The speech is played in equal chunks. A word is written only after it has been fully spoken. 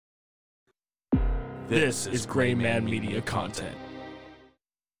This is Gray Man Media content.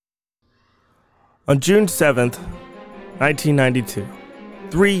 On June 7th, 1992,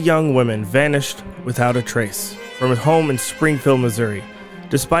 3 young women vanished without a trace from a home in Springfield, Missouri.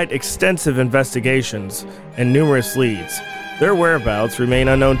 Despite extensive investigations and numerous leads, their whereabouts remain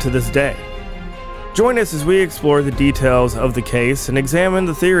unknown to this day. Join us as we explore the details of the case and examine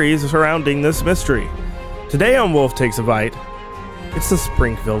the theories surrounding this mystery. Today on Wolf Takes a Bite, it's the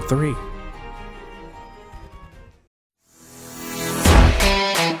Springfield 3.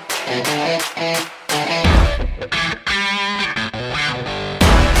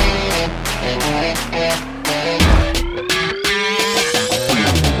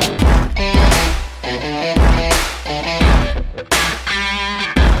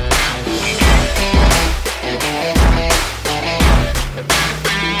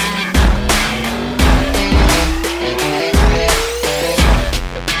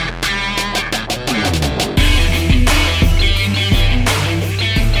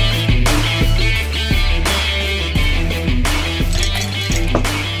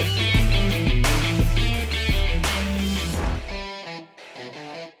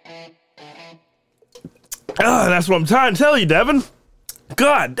 That's what I'm trying to tell you, Devin.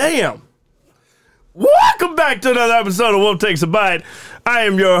 God damn. Welcome back to another episode of Wolf Takes a Bite. I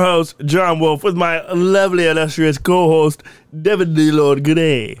am your host, John Wolf, with my lovely, illustrious co-host, Devin D. Lord. Good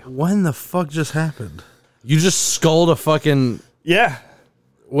day. When the fuck just happened? You just sculled a fucking... Yeah.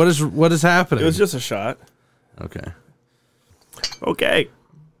 What is happening? It was just a shot. Okay.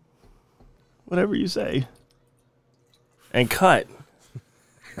 Whatever you say. And cut.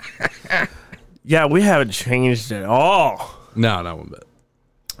 Yeah, we haven't changed at all. No, not one bit.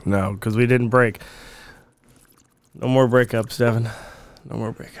 No, because we didn't break. No more breakups, Devin. No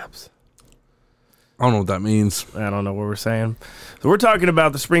more breakups. I don't know what that means. I don't know what we're saying. So we're talking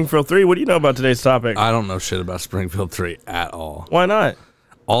about the Springfield 3. What do you know about today's topic? I don't know shit about Springfield 3 at all. Why not?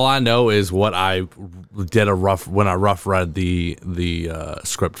 All I know is what I did when I rough read the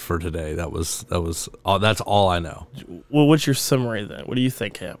script for today. That's all I know. Well, what's your summary then? What do you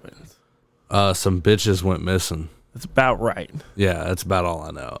think happened? Some bitches went missing. That's about right. Yeah, that's about all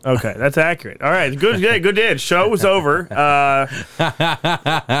I know. Okay, that's accurate. All right, good day, good day. Show was over. 3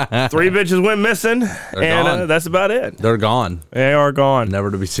 bitches went missing, and that's about it. They're gone. They are gone. Never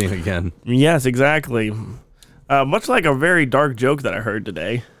to be seen again. Yes, exactly. Much like a very dark joke that I heard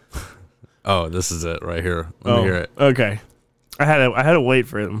today. Oh, this is it right here. Let me hear it. Okay. I had to wait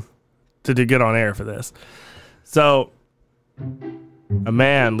for him to get on air for this. So, a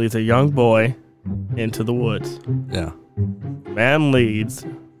man leads a young boy into the woods. Yeah. Man leads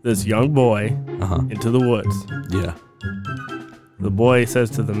this young boy into the woods. Yeah. The boy says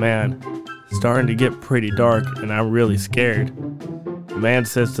to the man, "It's starting to get pretty dark and I'm really scared." The man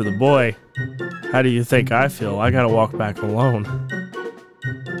says to the boy, "How do you think I feel? I gotta walk back alone."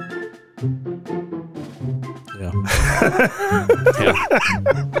 Yeah. Yeah.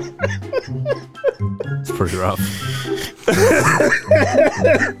 It's pretty rough.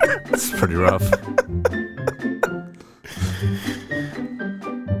 It's pretty rough.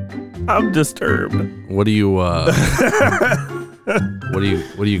 I'm disturbed. What do you what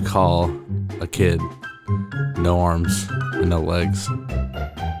do you call a kid? No arms and no legs.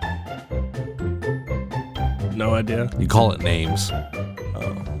 No idea. You call it names.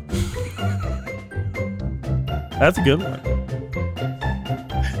 That's a good one.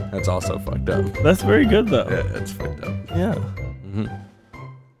 That's also fucked up. That's very good though. Yeah, it's fucked up. Yeah. Mm-hmm.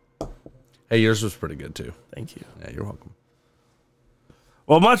 Hey, yours was pretty good too. Thank you. Yeah, you're welcome.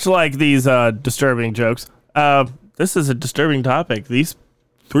 Well, much like these disturbing jokes, this is a disturbing topic. These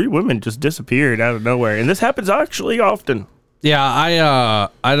 3 women just disappeared out of nowhere, and this happens actually often. Yeah, I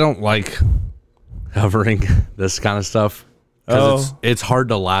don't like covering this kind of stuff because it's hard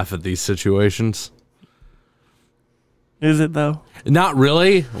to laugh at these situations. Is it though? Not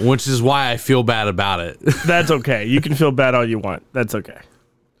really, which is why I feel bad about it. That's okay. You can feel bad all you want. That's okay.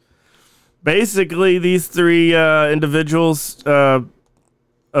 Basically, these 3 individuals of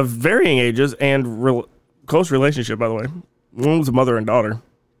varying ages and close relationship, by the way. One was a mother and daughter.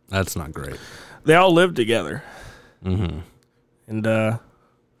 That's not great. They all lived together. Mm-hmm. And so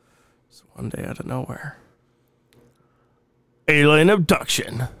one day out of nowhere, alien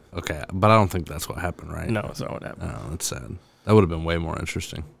abduction. Okay, but I don't think that's what happened, right? No, it's not what happened. Oh, that's sad. That would have been way more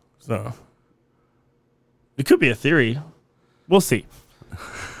interesting. So, it could be a theory. We'll see. Are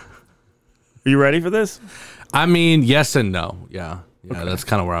you ready for this? I mean, yes and no. Yeah. Okay. That's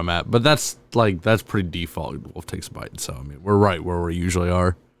kind of where I'm at. But that's pretty default. Wolf Takes a Bite. So, I mean, we're right where we usually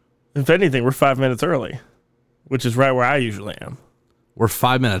are. If anything, we're 5 minutes early, which is right where I usually am. We're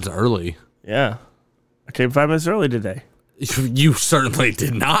 5 minutes early. Yeah. I came 5 minutes early today. You certainly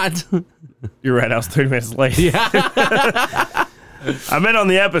did not. You're right. I was 30 minutes late. Yeah. I meant on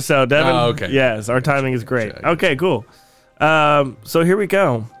the episode, Devin. Oh, okay. Yes, our timing is great. Okay, cool. So here we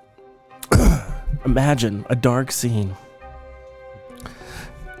go. Imagine a dark scene.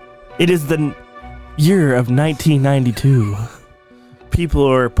 It is the year of 1992. People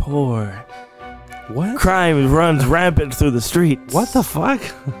are poor. What? Crime runs rampant through the streets. What the fuck?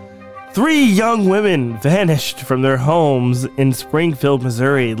 3 young women vanished from their homes in Springfield,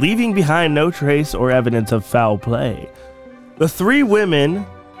 Missouri, leaving behind no trace or evidence of foul play. The 3 women,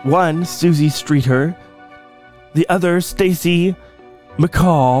 one, Susie Streeter, the other, Stacy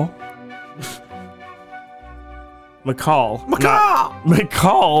McCall. McCall.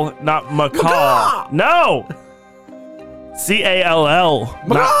 Not McCall. No! C-A-L-L.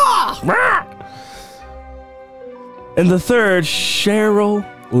 Not- And the third, Cheryl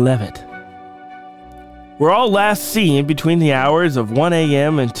Levitt, were all last seen between the hours of 1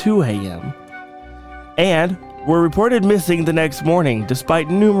 a.m. and 2 a.m. and were reported missing the next morning. Despite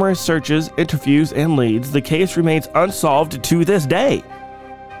numerous searches, interviews, and leads, the case remains unsolved to this day.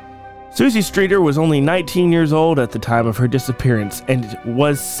 Susie Streeter was only 19 years old at the time of her disappearance and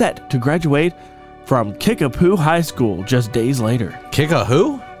was set to graduate from Kickapoo High School just days later. Kick a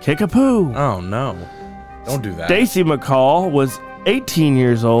who? Kickapoo. Oh, no. Don't do that. Stacy McCall was 18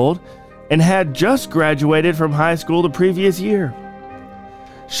 years old and had just graduated from high school the previous year.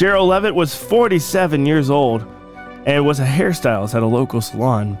 Cheryl Levitt was 47 years old and was a hairstylist at a local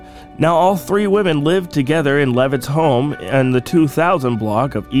salon. Now all 3 women lived together in Levitt's home in the 2000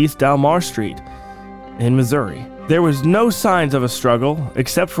 block of East Delmar Street in Missouri. There was no signs of a struggle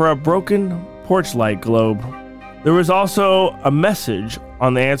except for a broken porch light globe. There was also a message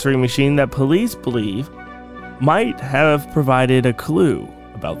on the answering machine that police believe might have provided a clue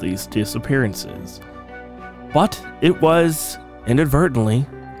about these disappearances, but it was inadvertently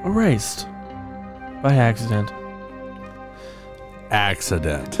erased by accident.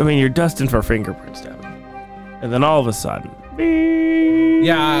 Accident. I mean, you're dusting for fingerprints, Devin, and then all of a sudden,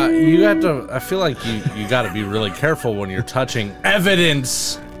 Yeah, you have to. I feel like you got to be really careful when you're touching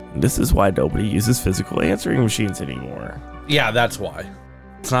evidence. this is why nobody uses physical answering machines anymore. Yeah, that's why.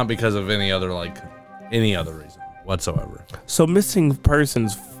 It's not because of any other reason whatsoever. So missing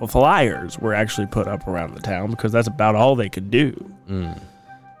persons flyers were actually put up around the town because that's about all they could do.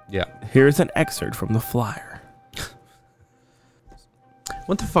 Yeah. Here's an excerpt from the flyer.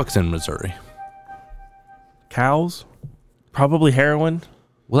 What the fuck's in Missouri? Cows? Probably heroin?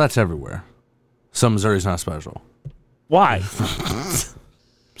 Well, that's everywhere. So Missouri's not special. Why?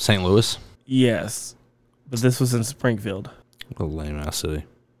 St. Louis? Yes. But this was in Springfield. What a lame ass city.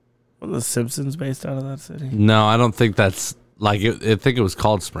 Were the Simpsons based out of that city? No, I don't think that's like it. I think it was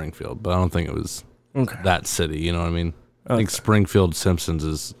called Springfield, but I don't think it was Okay. that city. You know what I mean? I think Okay. Springfield Simpsons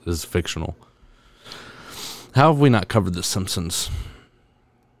is fictional. How have we not covered the Simpsons?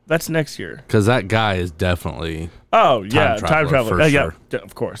 That's next year. Because that guy is definitely Oh, yeah. Time traveler. for Yeah, sure.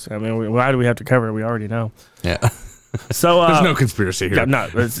 of course. I mean, why do we have to cover it? We already know. Yeah. So There's no conspiracy here. Yeah, no,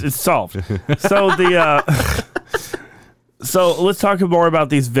 it's solved. So so let's talk more about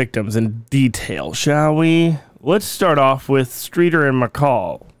these victims in detail, shall we? Let's start off with Streeter and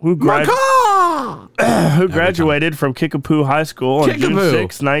McCall, who graduated from Kickapoo High School on June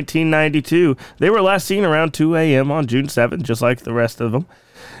 6, 1992. They were last seen around 2 a.m. on June 7th, just like the rest of them.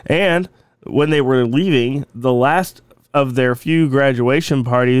 And when they were leaving, the last of their few graduation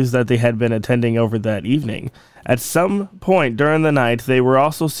parties that they had been attending over that evening. At some point during the night, they were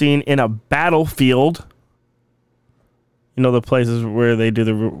also seen in a battlefield. You know the places where they do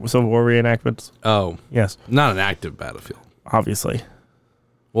the Civil War reenactments? Oh, Yes, not an active battlefield. obviously.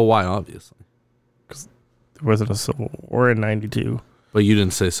 Well, why obviously? There wasn't a Civil War in 92. But you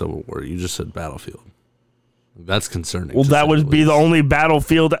didn't say Civil War. You just said battlefield. That's concerning. Well, to that say would be least. the only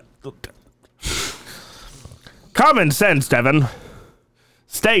battlefield. Common sense, Devin,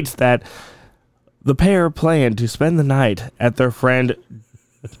 states that the pair planned to spend the night at their friend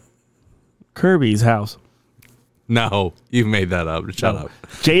Kirby's house. No, you made that up. Shut up.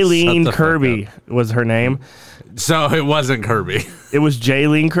 Jaylene Shut the fuck Kirby was her name. So it wasn't Kirby. It was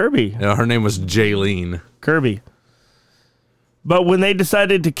Jaylene Kirby. No, her name was Jaylene. Kirby. But when they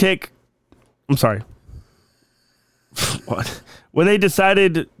decided to kick... I'm sorry. What? When they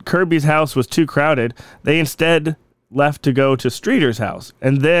decided Kirby's house was too crowded, they instead left to go to Streeter's house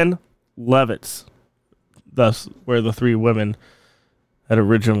and then Levitt's, thus where the 3 women had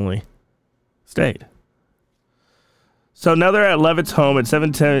originally stayed. So now they're at Levitt's home at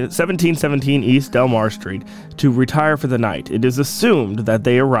 1717 East Delmar Street to retire for the night. It is assumed that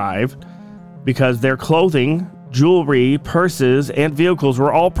they arrived because their clothing, jewelry, purses, and vehicles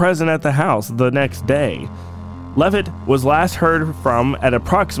were all present at the house the next day. Levitt was last heard from at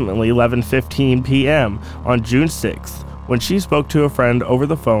approximately 11:15 p.m. on June 6th when she spoke to a friend over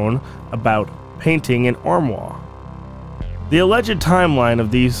the phone about painting an armoire. The alleged timeline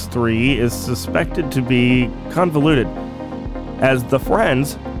of these three is suspected to be convoluted, as the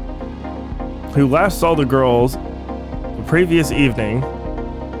friends who last saw the girls the previous evening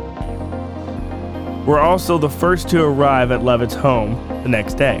were also the first to arrive at Levitt's home the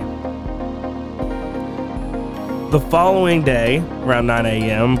next day. The following day, around 9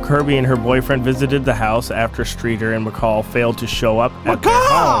 a.m., Kirby and her boyfriend visited the house after Streeter and McCall failed to show up at their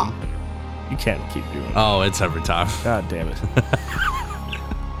home. You can't keep doing that. Oh, it's every time. God damn it.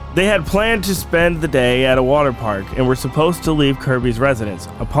 They had planned to spend the day at a water park and were supposed to leave Kirby's residence.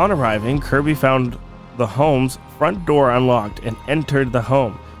 Upon arriving, Kirby found the home's front door unlocked and entered the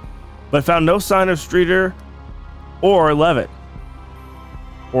home, but found no sign of Streeter or Levitt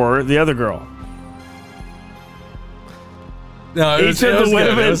or the other girl. No, it was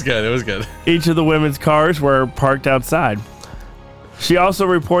good. It was good. Each of the women's cars were parked outside. She also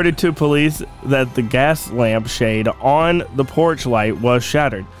reported to police that the gas lamp shade on the porch light was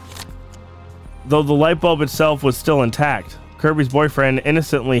shattered, though the light bulb itself was still intact. Kirby's boyfriend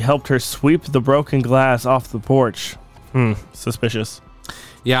innocently helped her sweep the broken glass off the porch. Suspicious.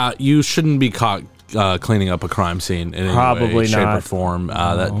 Yeah, you shouldn't be caught cleaning up a crime scene in any way, shape, or form.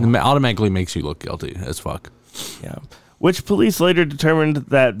 That automatically makes you look guilty as fuck. Yeah. Which police later determined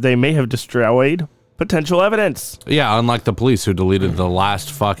that they may have destroyed potential evidence. Yeah, unlike the police who deleted the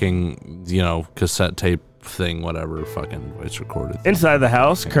last fucking, cassette tape thing, whatever fucking it's recorded. Inside the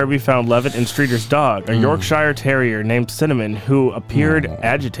house, Kirby found Levitt and Streeter's dog, a Yorkshire Terrier named Cinnamon, who appeared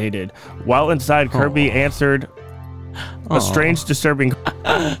agitated. While inside, Kirby answered a strange, disturbing...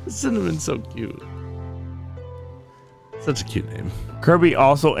 Cinnamon's so cute. Such a cute name. Kirby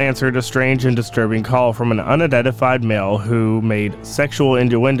also answered a strange and disturbing call from an unidentified male who made sexual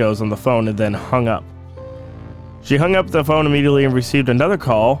innuendos on the phone and then hung up. She hung up the phone immediately and received another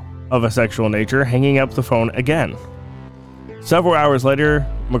call of a sexual nature, hanging up the phone again. Several hours later,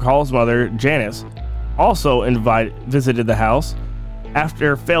 McCall's mother, Janice, also visited the house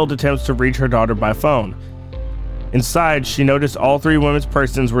after failed attempts to reach her daughter by phone. Inside, she noticed all three women's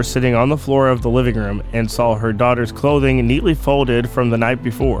persons were sitting on the floor of the living room and saw her daughter's clothing neatly folded from the night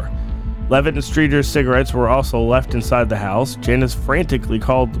before. Levitt and Streeter's cigarettes were also left inside the house. Janice frantically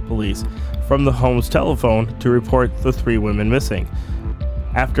called the police from the home's telephone to report the three women missing.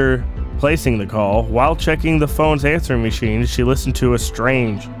 After placing the call, while checking the phone's answering machine, she listened to a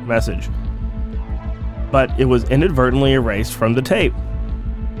strange message, but it was inadvertently erased from the tape.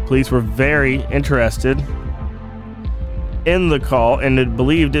 Police were very interested in the call and it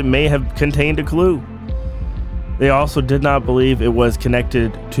believed it may have contained a clue. They also did not believe it was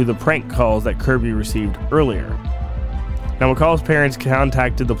connected to the prank calls that Kirby received earlier. Now, McCall's parents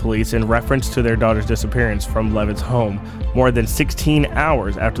contacted the police in reference to their daughter's disappearance from Levitt's home more than 16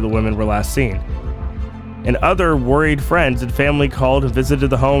 hours after the women were last seen. And other worried friends and family called and visited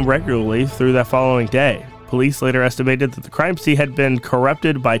the home regularly through that following day. Police later estimated that the crime scene had been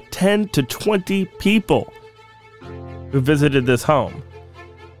corrupted by 10 to 20 people who visited this home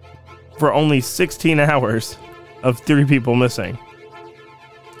for only 16 hours of three people missing.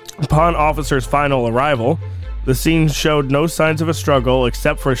 Upon officers' final arrival, the scene showed no signs of a struggle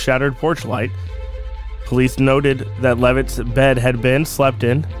except for a shattered porch light. Police noted that Levitt's bed had been slept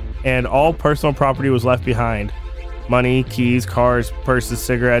in and all personal property was left behind: money, keys, cars, purses,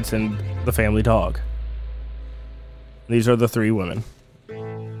 cigarettes, and the family dog. These are the three women.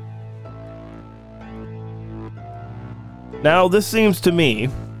 Now, this seems to me,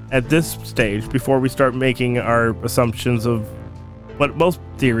 at this stage, before we start making our assumptions of what most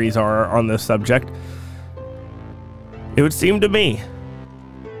theories are on this subject, it would seem to me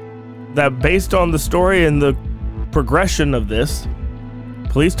that based on the story and the progression of this,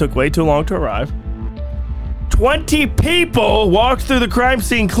 police took way too long to arrive. 20 people walked through the crime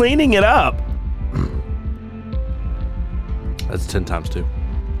scene cleaning it up. That's 10 times 2.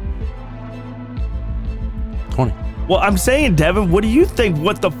 20. Well, I'm saying, Devin, what do you think?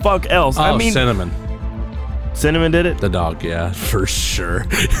 What the fuck else? Oh, Cinnamon. Cinnamon did it? The dog, yeah, for sure.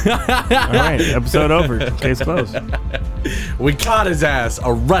 All right, episode over. Case closed. We caught his ass.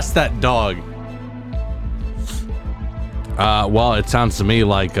 Arrest that dog. Well, it sounds to me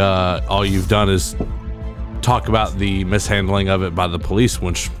like all you've done is talk about the mishandling of it by the police,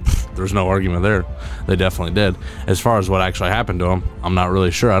 which there's no argument there. They definitely did. As far as what actually happened to him, I'm not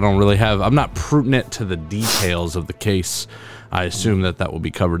really sure. I'm not prudent to the details of the case. I assume that will be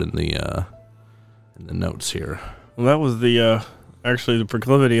covered in the in the notes here. Well, that was the actually the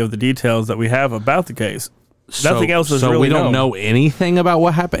proclivity of the details that we have about the case. Nothing else is so really we don't known. know anything about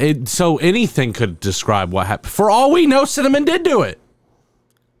what happened. So anything could describe what happened. For all we know, Cinnamon did do it.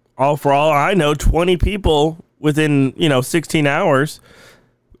 For all I know, 20 people within 16 hours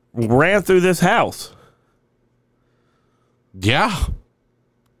ran through this house. Yeah,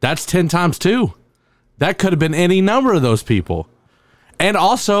 that's 10 times 2. That could have been any number of those people. And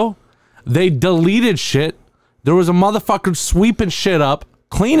also, they deleted shit. There was a motherfucker sweeping shit up,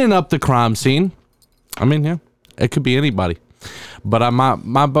 cleaning up the crime scene. I mean, yeah, it could be anybody. But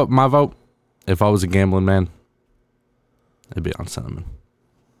my vote, if I was a gambling man, it'd be on Cinnamon.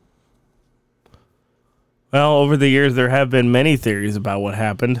 Well, over the years, there have been many theories about what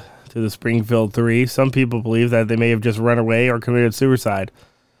happened to the Springfield 3. Some people believe that they may have just run away or committed suicide.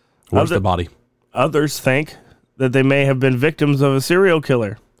 Where's the body? Others think that they may have been victims of a serial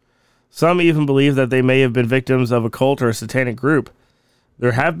killer. Some even believe that they may have been victims of a cult or a satanic group.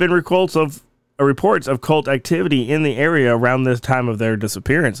 There have been reports of cult activity in the area around this time of their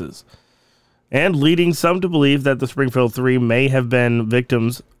disappearances, and leading some to believe that the Springfield 3 may have been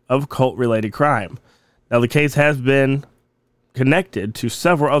victims of cult-related crime. Now, the case has been connected to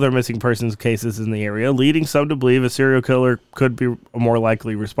several other missing persons cases in the area, leading some to believe a serial killer could be more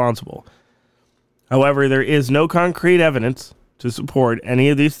likely responsible. However, there is no concrete evidence to support any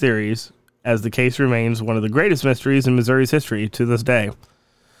of these theories, as the case remains one of the greatest mysteries in Missouri's history to this day.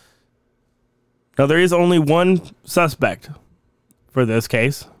 Now, there is only one suspect for this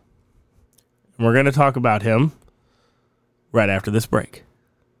case, and we're going to talk about him right after this break.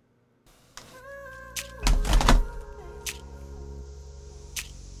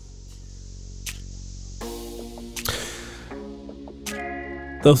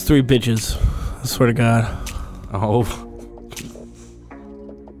 Those 3 bitches, I swear to God. Oh,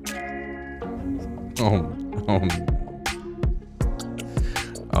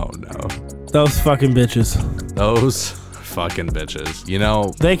 no. Those fucking bitches. Those fucking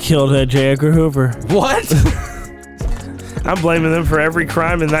bitches. They killed J. Edgar Hoover. What? I'm blaming them for every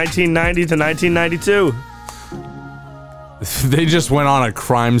crime in 1990 to 1992. They just went on a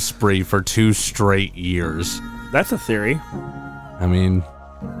crime spree for 2 straight years. That's a theory. I mean,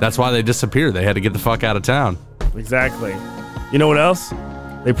 that's why they disappeared. They had to get the fuck out of town. Exactly. You know what else?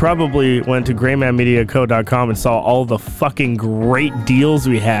 They probably went to graymanmediaco.com and saw all the fucking great deals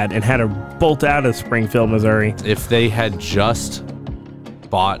we had and had to bolt out of Springfield, Missouri. If they had just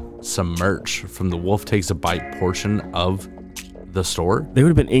bought some merch from the Wolf Takes a Bite portion of the store, They would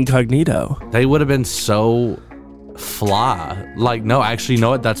have been incognito. they would have been so fly. Like, no, actually, you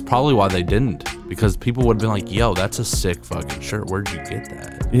know what? That's probably why they didn't. Because people would have been like, yo, that's a sick fucking shirt. Where'd you get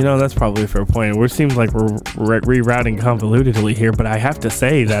that? That's probably a fair point. It seems like we're rerouting convolutedly here, but I have to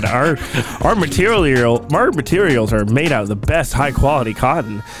say that our materials are made out of the best high quality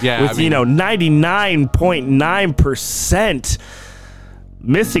cotton. Yeah, with 99.9%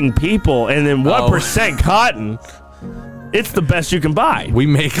 missing people and then 1% cotton. It's the best you can buy. We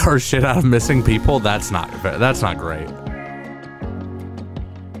make our shit out of missing people. That's not great.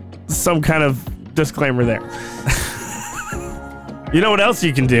 Some kind of disclaimer there. You know what else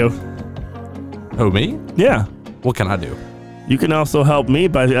you can do? Who, me? Yeah. What can I do? You can also help me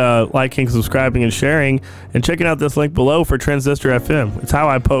by liking, subscribing, and sharing, and checking out this link below for Transistor FM. It's how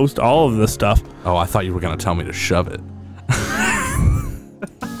I post all of this stuff. Oh, I thought you were going to tell me to shove it.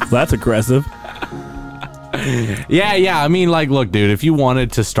 That's aggressive. Yeah. I mean, like, look, dude, if you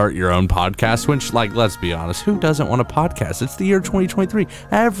wanted to start your own podcast, which, like, let's be honest, who doesn't want a podcast? It's the year 2023.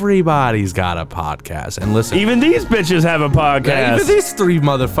 Everybody's got a podcast. And listen, Even these bitches have a podcast. even these 3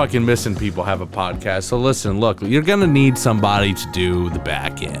 motherfucking missing people have a podcast. So listen, look, you're going to need somebody to do the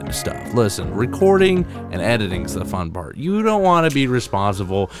back end stuff. Listen, recording and editing's the fun part. You don't want to be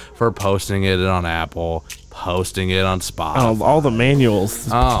responsible for posting it on Apple, posting it on Spotify. Oh, all the manuals.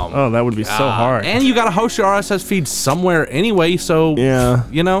 Oh, that would be so hard. And you got to host your RSS feed somewhere anyway, so Yeah.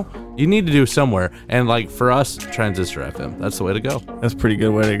 you need to do somewhere. And like for us, Transistor FM, that's the way to go. That's a pretty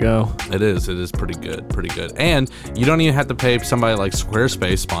good way to go. It is pretty good. And you don't even have to pay somebody like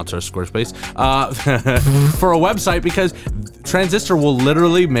Squarespace, sponsor Squarespace, for a website, because Transistor will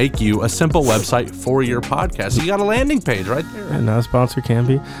literally make you a simple website for your podcast. So you got a landing page right there. And now a sponsor can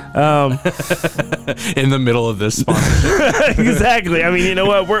be. In the middle of this sponsorship. Exactly. I mean, you know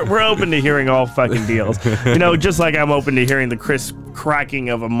what? We're open to hearing all fucking deals. Just like I'm open to hearing the crisp cracking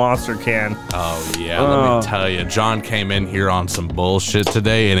of a Monster can. Oh, yeah. Let me tell you, John came in here on some bullshit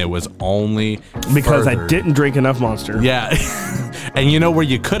today, and it was only Because I furthered. didn't drink enough Monster. Yeah. And you know where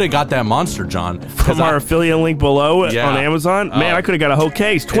you could have got that monster, John? From our affiliate link below on Amazon. Man, I could have got a whole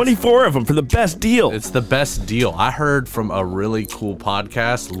case. 24 of them for the best deal. It's the best deal. I heard from a really cool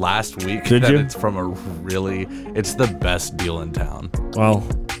podcast last week it's the best deal in town. Well,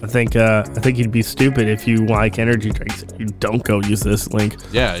 I think you'd be stupid if you like energy drinks. You don't go use this link.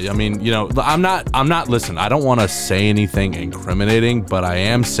 Yeah, I mean, you know, I'm not, listen, I don't want to say anything incriminating, but I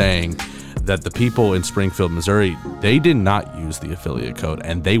am saying that the people in Springfield, Missouri, they did not use the affiliate code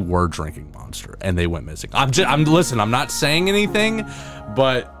and they were drinking Monster and they went missing. Listen, I'm not saying anything,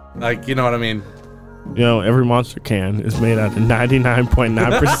 but like, you know what I mean? You know, every Monster can is made out of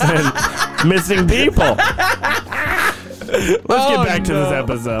 99.9% missing people. Let's get back to this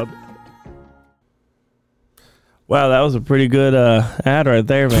episode. Wow, that was a pretty good ad right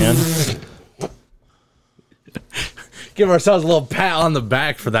there, man. Give ourselves a little pat on the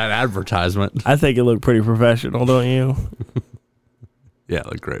back for that advertisement. I think it looked pretty professional, don't you? Yeah, it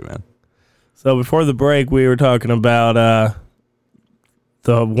looked great, man. So before the break, we were talking about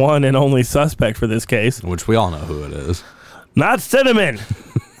the one and only suspect for this case. Which we all know who it is. Not Cinnamon.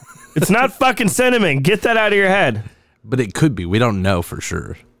 It's not fucking Cinnamon. Get that out of your head. But it could be. We don't know for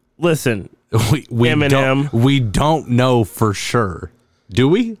sure. Listen, we don't know for sure. Do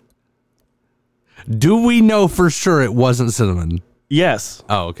we? Do we know for sure it wasn't Cinnamon? Yes.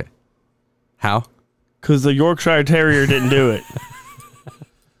 Oh, okay. How? Because the Yorkshire Terrier didn't do it.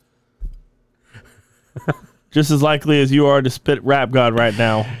 Just as likely as you are to spit Rap God right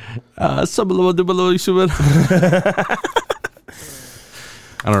now. I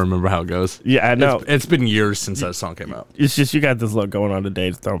don't remember how it goes. Yeah, I know. It's been years since that song came out. It's just you got this look going on today.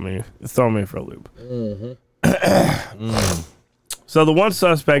 It's throwing me for a loop. Mm-hmm. So the one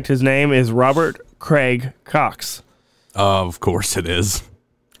suspect, his name is Robert Craig Cox. Of course it is.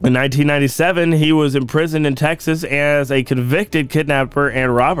 In 1997, he was imprisoned in Texas as a convicted kidnapper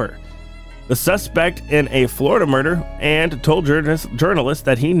and robber. The suspect in a Florida murder and told journalists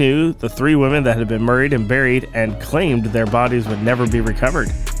that he knew the three women that had been murdered and buried and claimed their bodies would never be recovered.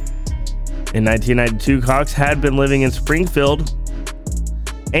 In 1992, Cox had been living in Springfield,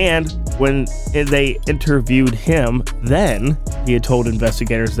 and when they interviewed him, then he had told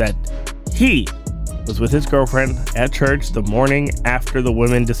investigators that he was with his girlfriend at church the morning after the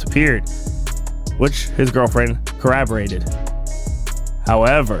women disappeared, which his girlfriend corroborated.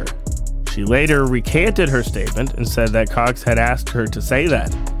 However, she later recanted her statement and said that Cox had asked her to say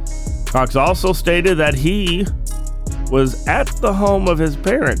that. Cox also stated that he was at the home of his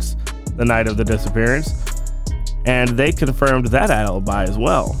parents the night of the disappearance, and they confirmed that alibi as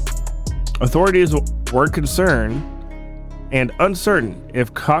well. Authorities were concerned and uncertain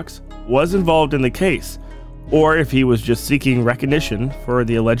if Cox was involved in the case or if he was just seeking recognition for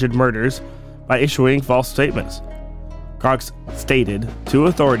the alleged murders by issuing false statements. Cox stated to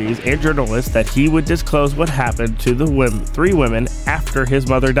authorities and journalists that he would disclose what happened to the three women after his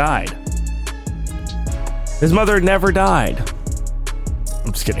mother died. His mother never died.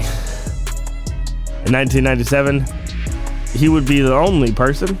 I'm just kidding. In 1997, he would be the only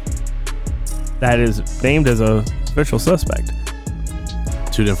person that is named as an official suspect.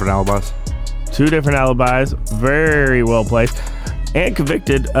 Two different alibis, very well placed, and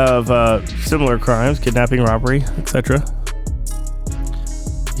convicted of similar crimes, kidnapping, robbery, etc.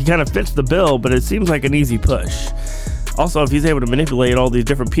 He kind of fits the bill, but it seems like an easy push. Also, if he's able to manipulate all these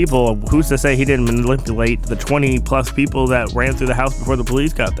different people, who's to say he didn't manipulate the 20 plus people that ran through the house before the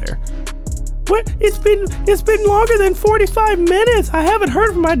police got there? What? It's been longer than 45 minutes. I haven't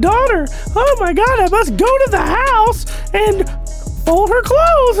heard from my daughter. Oh my God, I must go to the house and fold her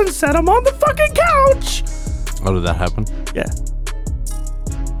clothes and set them on the fucking couch. Oh, did that happen? Yeah.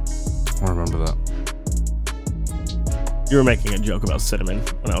 I remember that. You were making a joke about Cinnamon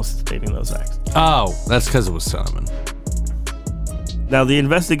when I was stating those facts. Oh, that's because it was Cinnamon. Now, the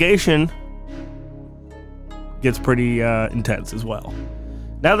investigation gets pretty intense as well.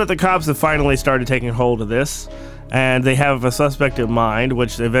 Now that the cops have finally started taking hold of this, and they have a suspect in mind,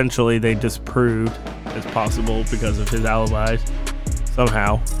 which eventually they disproved as possible because of his alibis,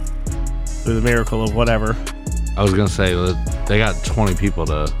 somehow, through the miracle of whatever. I was going to say that they got 20 people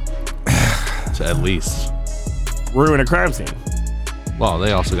to at least ruin a crime scene. Well,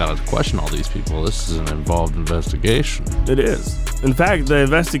 they also got to question all these people. This is an involved investigation. It is. In fact, the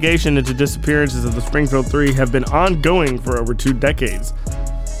investigation into disappearances of the Springfield Three have been ongoing for over 2 decades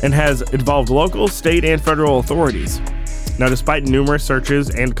and has involved local, state, and federal authorities. Now, despite numerous searches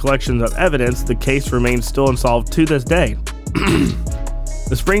and collections of evidence, the case remains still unsolved to this day.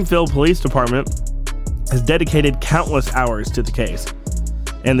 The Springfield Police Department has dedicated countless hours to the case.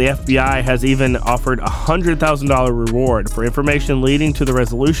 And the FBI has even offered a $100,000 reward for information leading to the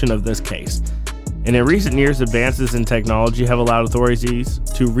resolution of this case. And in recent years, advances in technology have allowed authorities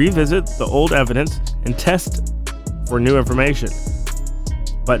to revisit the old evidence and test for new information.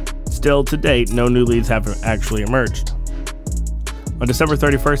 But still, to date, no new leads have actually emerged. On December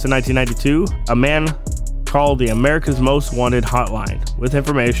 31st of 1992, a man called the America's Most Wanted hotline with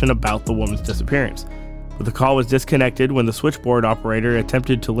information about the woman's disappearance. But the call was disconnected when the switchboard operator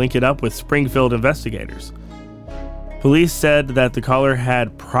attempted to link it up with Springfield investigators. Police said that the caller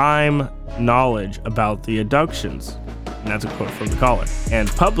had prime knowledge about the abductions, and that's a quote from the caller, and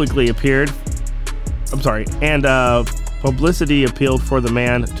publicity appealed for the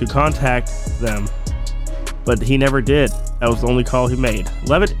man to contact them, but he never did. That was the only call he made.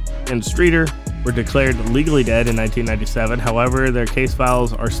 Levitt and Streeter were declared legally dead in 1997. However, their case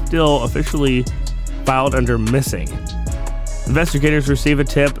files are still officially filed under missing. Investigators received a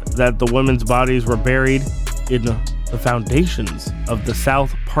tip that the women's bodies were buried in the foundations of the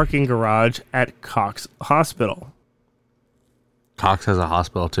south parking garage at Cox Hospital. Cox has a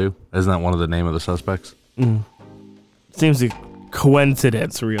hospital too? Isn't that one of the name of the suspects? Seems a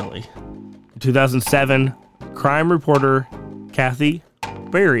coincidence, really. In 2007, crime reporter Kathy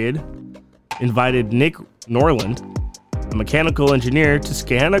Barriad invited Nick Norland, a mechanical engineer, to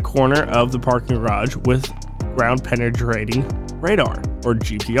scan a corner of the parking garage with ground penetrating radar, or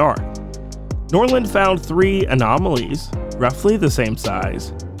GPR. Norland found 3 anomalies, roughly the same size,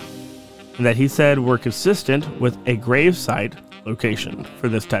 and that he said were consistent with a grave site location for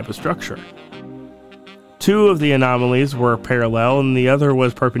this type of structure. 2 of the anomalies were parallel and the other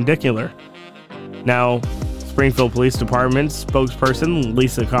was perpendicular. Now, Springfield Police Department spokesperson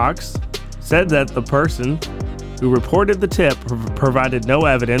Lisa Cox said that the person who reported the tip provided no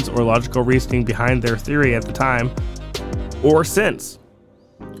evidence or logical reasoning behind their theory at the time or since.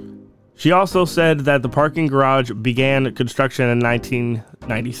 She also said that the parking garage began construction in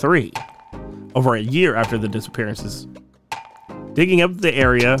 1993, over a year after the disappearances. Digging up the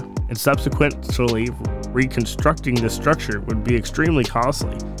area and subsequently reconstructing the structure would be extremely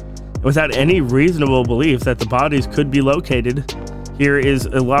costly. Without any reasonable belief that the bodies could be located here is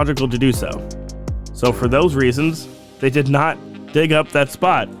illogical to do so. So for those reasons, they did not dig up that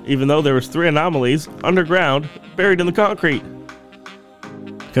spot, even though there was 3 anomalies underground buried in the concrete,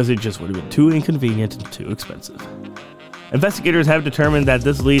 because it just would have been too inconvenient and too expensive. Investigators have determined that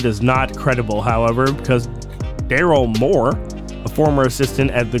this lead is not credible, however, because Daryl Moore, a former assistant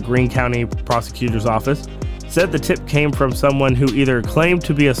at the Greene County Prosecutor's Office, said the tip came from someone who either claimed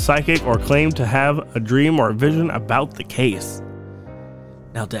to be a psychic or claimed to have a dream or a vision about the case.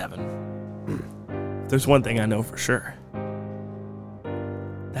 Now, Davin, there's one thing I know for sure.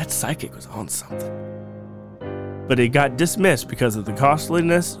 That psychic was on something. But it got dismissed because of the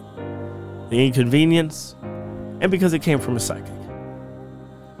costliness, the inconvenience, and because it came from a psychic.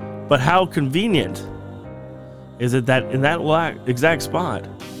 But how convenient is it that in that exact spot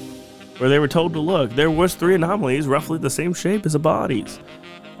where they were told to look, there was 3 anomalies roughly the same shape as the bodies?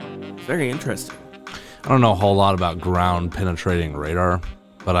 Very interesting. I don't know a whole lot about ground penetrating radar,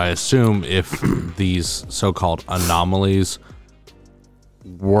 but I assume if these so-called anomalies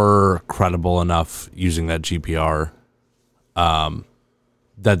were credible enough using that GPR,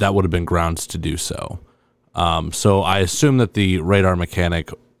 that would have been grounds to do so. So I assume that the radar mechanic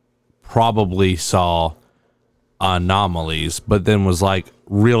probably saw anomalies, but then was like,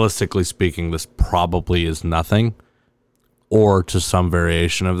 realistically speaking, this probably is nothing, or to some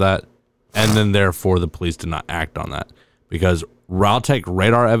variation of that. And then therefore the police did not act on that, because I'll take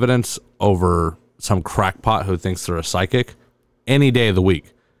radar evidence over some crackpot who thinks they're a psychic any day of the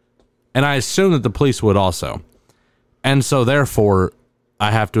week. And I assume that the police would also. And so therefore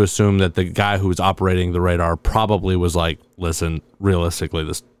I have to assume that the guy who was operating the radar probably was like, listen, realistically,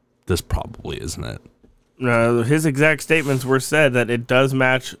 this probably isn't it. No, his exact statements were said that it does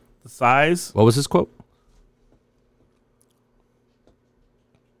match the size. What was his quote?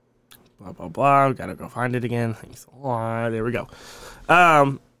 Blah, blah, blah. Gotta go find it again. Thanks a lot. There we go.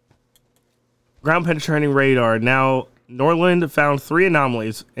 Ground penetrating radar. Now, Norland found 3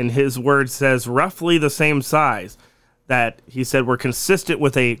 anomalies, and his word says roughly the same size, that he said were consistent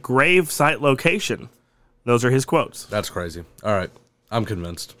with a grave site location. Those are his quotes. That's crazy. All right. I'm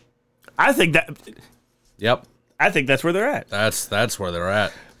convinced. I think that... Yep. I think that's where they're at. That's where they're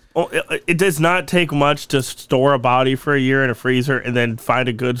at. Well, it does not take much to store a body for a year in a freezer and then find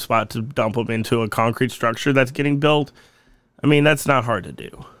a good spot to dump them into a concrete structure that's getting built. I mean, that's not hard to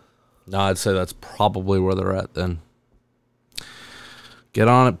do. No, I'd say that's probably where they're at then. Get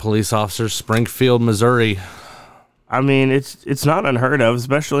on it, police officers. Springfield, Missouri. I mean, it's not unheard of,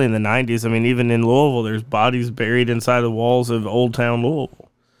 especially in the 90s. I mean, even in Louisville, there's bodies buried inside the walls of Old Town Louisville.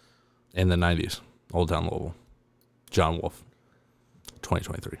 In the 90s, Old Town Louisville. John Wolfe,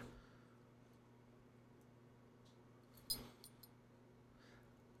 2023.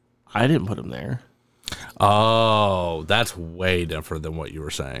 I didn't put him there. Oh, that's way different than what you were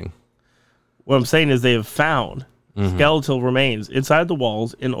saying. What I'm saying is they have found skeletal remains inside the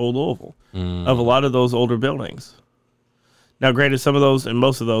walls in Old Louisville of a lot of those older buildings. Now, granted, some of those and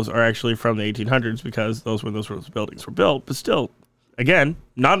most of those are actually from the 1800s because those were those buildings were built. But still, again,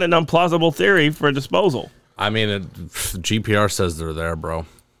 not an unplausible theory for disposal. I mean, GPR says they're there, bro.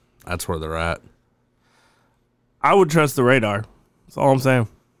 That's where they're at. I would trust the radar. That's all I'm saying.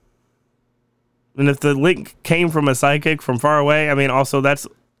 And if the link came from a psychic from far away, I mean, also that's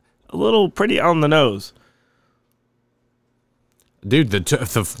a little pretty on the nose. Dude,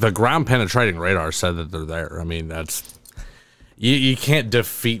 the ground penetrating radar said that they're there. I mean, that's you can't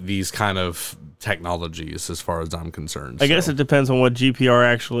defeat these kind of technologies as far as I'm concerned. I guess it depends on what GPR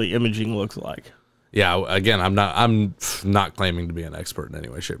actually imaging looks like. Yeah, again, I'm not claiming to be an expert in any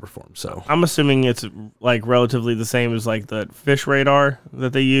way, shape, or form. So I'm assuming it's like relatively the same as like the fish radar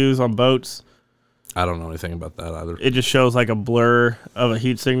that they use on boats. I don't know anything about that either. It just shows like a blur of a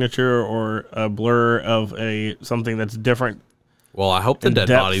heat signature or a blur of something that's different. Well, I hope the dead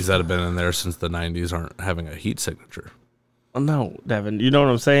depth. bodies that have been in there since the 90s aren't having a heat signature. Oh, no, Devin, you know what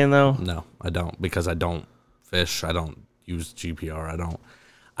I'm saying though? No, I don't, because I don't fish. I don't use GPR. I don't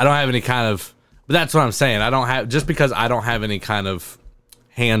have any kind of. But that's what I'm saying. I don't have, just because I don't have any kind of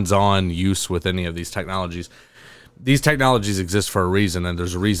hands-on use with any of these technologies. These technologies exist for a reason, and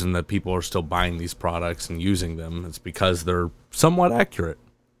there's a reason that people are still buying these products and using them. It's because they're somewhat accurate.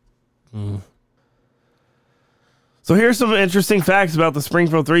 So here's some interesting facts about the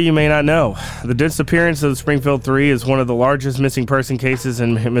Springfield 3 you may not know. The disappearance of the Springfield 3 is one of the largest missing person cases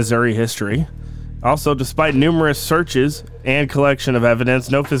in Missouri history. Also, despite numerous searches and collection of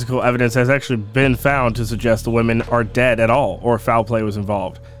evidence, no physical evidence has actually been found to suggest the women are dead at all or foul play was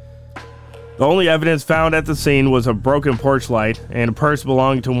involved. The only evidence found at the scene was a broken porch light and a purse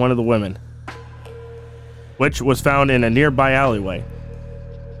belonging to one of the women, which was found in a nearby alleyway.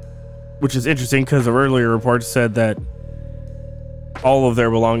 Which is interesting because the earlier reports said that all of their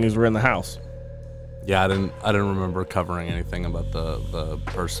belongings were in the house. Yeah, I didn't remember covering anything about the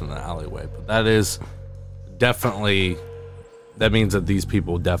person in the alleyway, but that is definitely, that means that these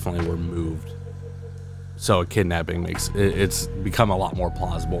people definitely were moved. So a kidnapping it's become a lot more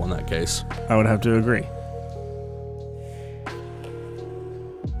plausible in that case. I would have to agree.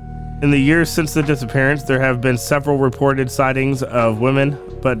 In the years since the disappearance, there have been several reported sightings of women,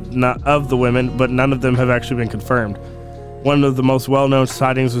 but none of them have actually been confirmed. One of the most well-known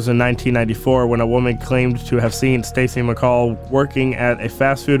sightings was in 1994 when a woman claimed to have seen Stacy McCall working at a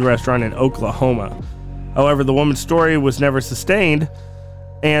fast food restaurant in Oklahoma. However, the woman's story was never sustained,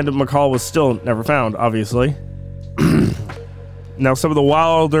 and McCall was still never found, obviously. Now, some of the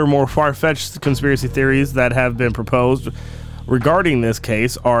wilder, more far-fetched conspiracy theories that have been proposed regarding this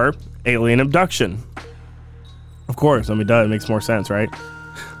case are alien abduction. Of course, I mean, duh, it makes more sense, right?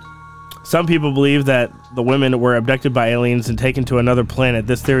 Some people believe that the women were abducted by aliens and taken to another planet.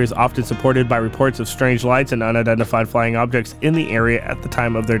 This theory is often supported by reports of strange lights and unidentified flying objects in the area at the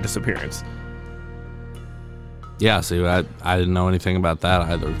time of their disappearance. Yeah, see, I didn't know anything about that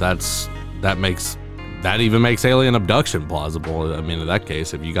either. That even makes alien abduction plausible. I mean, in that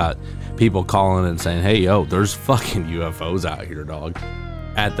case, if you got people calling and saying, "Hey, yo, there's fucking UFOs out here, dog,"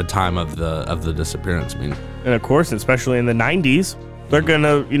 at the time of the disappearance, I mean, and of course, especially in the 90s, they're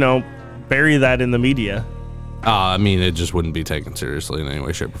gonna, bury that in the media. I mean, it just wouldn't be taken seriously in any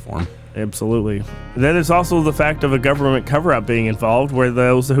way, shape, or form. Absolutely. And then there's also the fact of a government cover-up being involved, where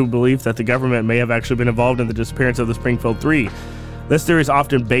those who believe that the government may have actually been involved in the disappearance of the Springfield 3. This theory is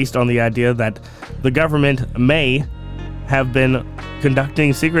often based on the idea that the government may have been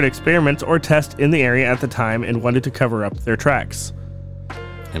conducting secret experiments or tests in the area at the time and wanted to cover up their tracks.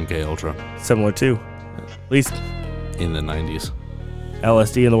 MK Ultra. Similar to, at least in the 90s.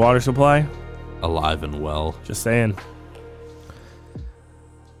 LSD in the water supply. Alive and well. Just saying.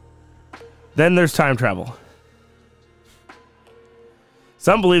 Then there's time travel.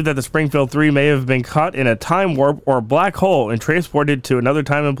 Some believe that the Springfield 3 may have been caught in a time warp or black hole and transported to another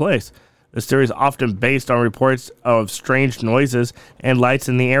time and place. This theory is often based on reports of strange noises and lights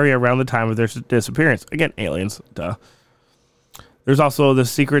in the area around the time of their disappearance. Again, aliens, duh. There's also the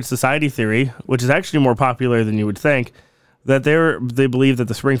secret society theory, which is actually more popular than you would think, that they believe that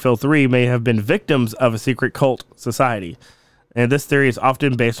the Springfield 3 may have been victims of a secret cult society. And this theory is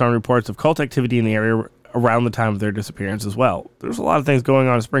often based on reports of cult activity in the area around the time of their disappearance as well. There's a lot of things going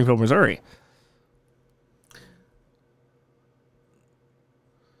on in Springfield, Missouri.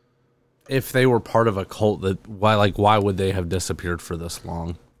 If they were part of a cult, why would they have disappeared for this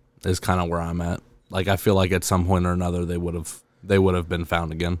long? Is kind of where I'm at. Like, I feel like at some point or another they would have been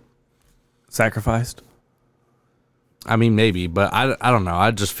found again. Sacrificed? I mean, maybe, but I don't know.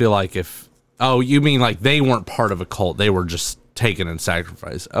 I just feel like if... Oh, you mean like they weren't part of a cult. They were just taken and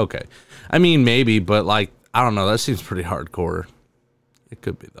sacrificed. Okay. I mean, maybe, but like, I don't know. That seems pretty hardcore. It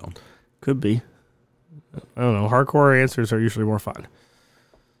could be, though. Could be. I don't know. Hardcore answers are usually more fun.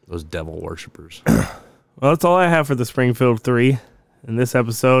 Those devil worshippers. Well, that's all I have for the Springfield 3 in this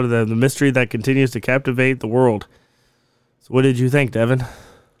episode of the mystery that continues to captivate the world. So what did you think, Devin?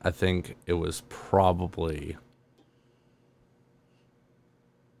 I think it was probably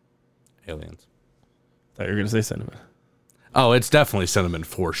aliens. Thought you were going to say cinnamon. Oh, it's definitely cinnamon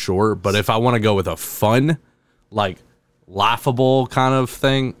for sure. But if I want to go with a fun, like laughable kind of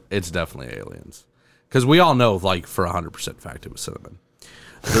thing, it's definitely aliens. Because we all know, like, for 100% fact, it was cinnamon.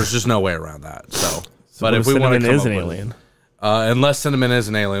 There's just no way around that. So but if we want to come is up an with, alien. Unless cinnamon is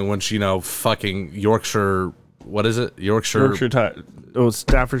an alien, which, you know, fucking Yorkshire, what is it?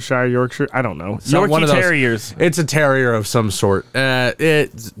 Staffordshire, Yorkshire. I don't know. So one Yorkie of those, Terriers. It's a terrier of some sort.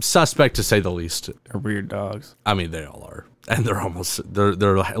 It's suspect to say the least. They're weird dogs. I mean, they all are, and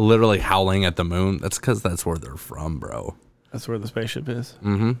they're literally howling at the moon. That's because that's where they're from, bro. That's where the spaceship is.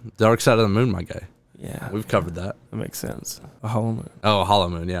 Mm-hmm. Dark side of the moon, my guy. Yeah, we've covered that. That makes sense. A hollow moon. Oh, hollow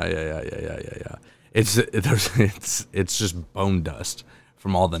moon. Yeah. It's just bone dust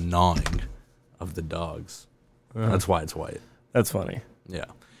from all the gnawing of the dogs. That's why it's white. That's funny. Yeah.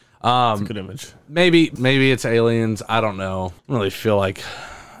 That's a good image. Maybe it's aliens. I don't know. I don't really feel like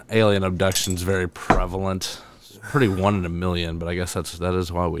alien abduction's very prevalent. It's pretty 1 in a million, but I guess that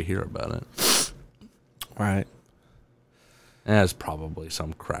is why we hear about it. Right. And it's probably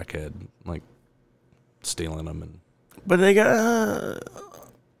some crackhead like stealing them, and but they got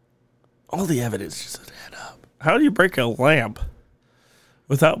all the evidence just doesn't add up. How do you break a lamp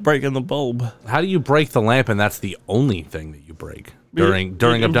without breaking the bulb? How do you break the lamp, and that's the only thing that you break during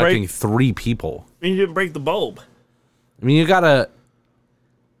abducting 3 people? I mean, you didn't break the bulb. I mean, you gotta.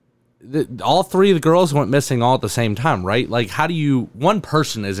 All 3 of the girls went missing all at the same time, right? Like, how do you? One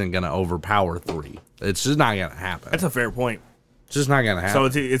person isn't gonna overpower 3. It's just not gonna happen. That's a fair point. It's just not gonna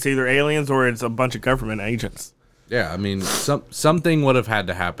happen. So it's either aliens or it's a bunch of government agents. Yeah, I mean, something would have had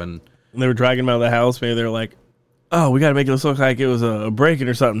to happen. And they were dragging him out of the house. Maybe they were like, "Oh, we got to make this look like it was a break-in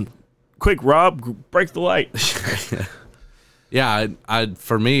or something. Quick, Rob, break the light." Yeah,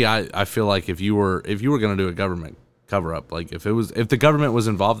 for me, I feel like if you were gonna do a government cover up, like if the government was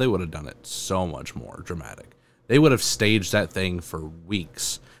involved, they would have done it so much more dramatic. They would have staged that thing for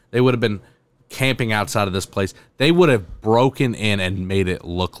weeks. They would have been camping outside of this place. They would have broken in and made it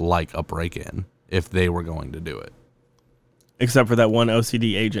look like a break-in if they were going to do it. Except for that one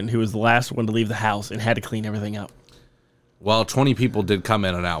OCD agent who was the last one to leave the house and had to clean everything up. Well, 20 people did come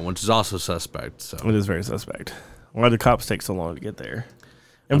in and out, which is also suspect. So it is very suspect. Why did the cops take so long to get there?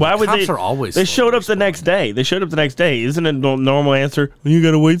 And why would cops are always they showed up the next day. Isn't it a normal answer? Well, you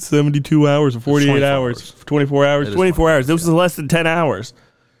got to wait 72 hours or 48 hours, 24 hours, 24 hours. This was less than 10 hours.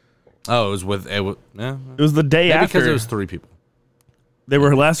 Oh, it was the day after. Because it was 3 people. They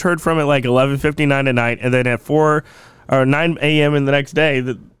were last heard from at like 11:59 at night, and then at 4 or 9 a.m. in the next day,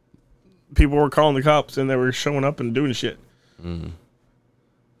 the people were calling the cops, and they were showing up and doing shit. Mm.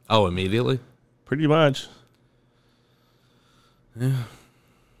 Oh, immediately? Pretty much. Yeah.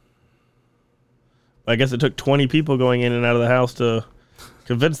 I guess it took 20 people going in and out of the house to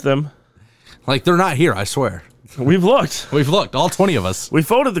convince them. Like, they're not here, I swear. We've looked. We've looked, all 20 of us. We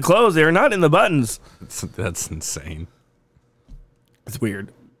folded the clothes. They are not in the buttons. That's insane. It's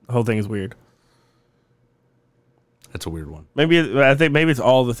weird. The whole thing is weird. That's a weird one. I think maybe it's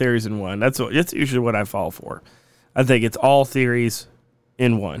all the theories in one. That's usually what I fall for. I think it's all theories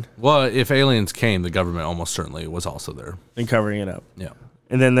in one. Well, if aliens came, the government almost certainly was also there. And covering it up. Yeah.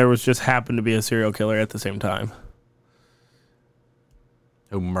 And then there was just happened to be a serial killer at the same time.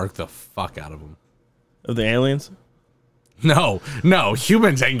 Who murked the fuck out of them. Of the aliens? No.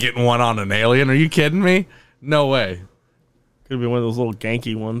 Humans ain't getting one on an alien. Are you kidding me? No way. Could be one of those little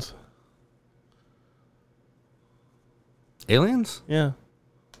ganky ones. Aliens? Yeah.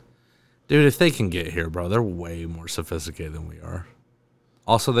 Dude, if they can get here, bro, they're way more sophisticated than we are.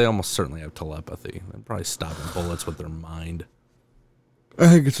 Also, they almost certainly have telepathy. They're probably stopping bullets with their mind. I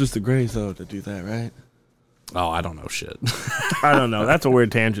think it's just the Greys, though, to do that, right? Oh, I don't know shit. I don't know. That's a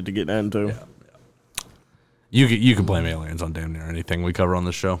weird tangent to get into. Yeah. You can blame aliens on damn near anything we cover on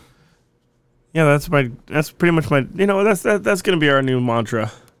this show. Yeah, that's pretty much my. You know, that's gonna be our new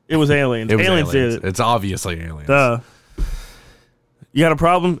mantra. It was aliens. It was aliens did it. It's obviously aliens. Duh. You got a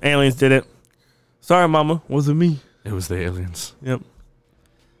problem? Aliens did it. Sorry, Mama, wasn't me. It was the aliens. Yep.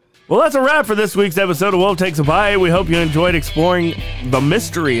 Well, that's a wrap for this week's episode of Wolf Takes a Bite. We hope you enjoyed exploring the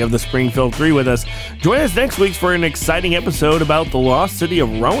mystery of the Springfield 3 with us. Join us next week for an exciting episode about the lost city of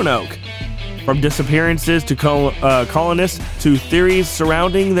Roanoke. From disappearances to colonists to theories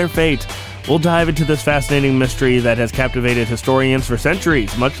surrounding their fate, we'll dive into this fascinating mystery that has captivated historians for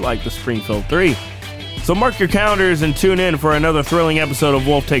centuries, much like the Springfield 3. So mark your calendars and tune in for another thrilling episode of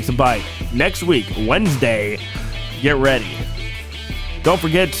Wolf Takes a Bite. Next week, Wednesday. Get ready. Don't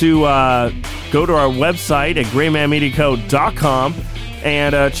forget to go to our website at graymanmediaco.com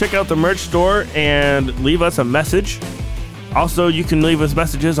and check out the merch store and leave us a message. Also, you can leave us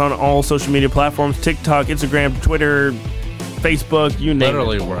messages on all social media platforms, TikTok, Instagram, Twitter, Facebook, you name it.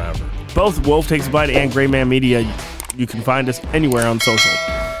 Literally wherever. Both Wolf Takes a Bite and Gray Man Media, you can find us anywhere on social.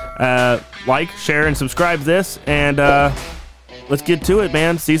 Like, share, and subscribe to this, and let's get to it,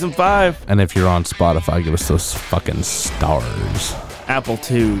 man. Season 5. And if you're on Spotify, give us those fucking stars. Apple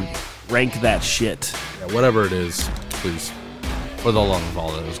II, rank that shit. Yeah, whatever it is, please. For the love of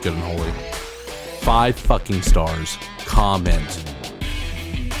all that is good and holy. 5 fucking stars. Comment.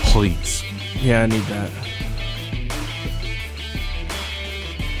 Please. Yeah, I need that.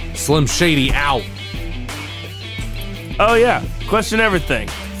 Slim Shady out. Oh, yeah. Question everything.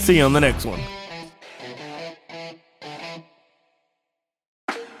 See you on the next one.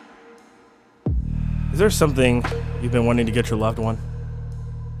 Is there something you've been wanting to get your loved one?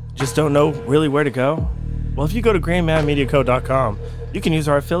 Just don't know really where to go? Well, if you go to graymanmediaco.com, you can use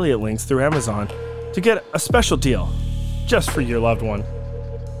our affiliate links through Amazon to get a special deal just for your loved one.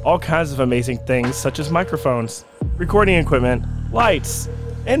 All kinds of amazing things such as microphones, recording equipment, lights,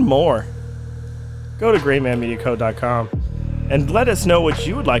 and more. Go to graymanmediaco.com and let us know what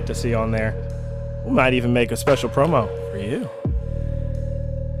you would like to see on there. We might even make a special promo for you.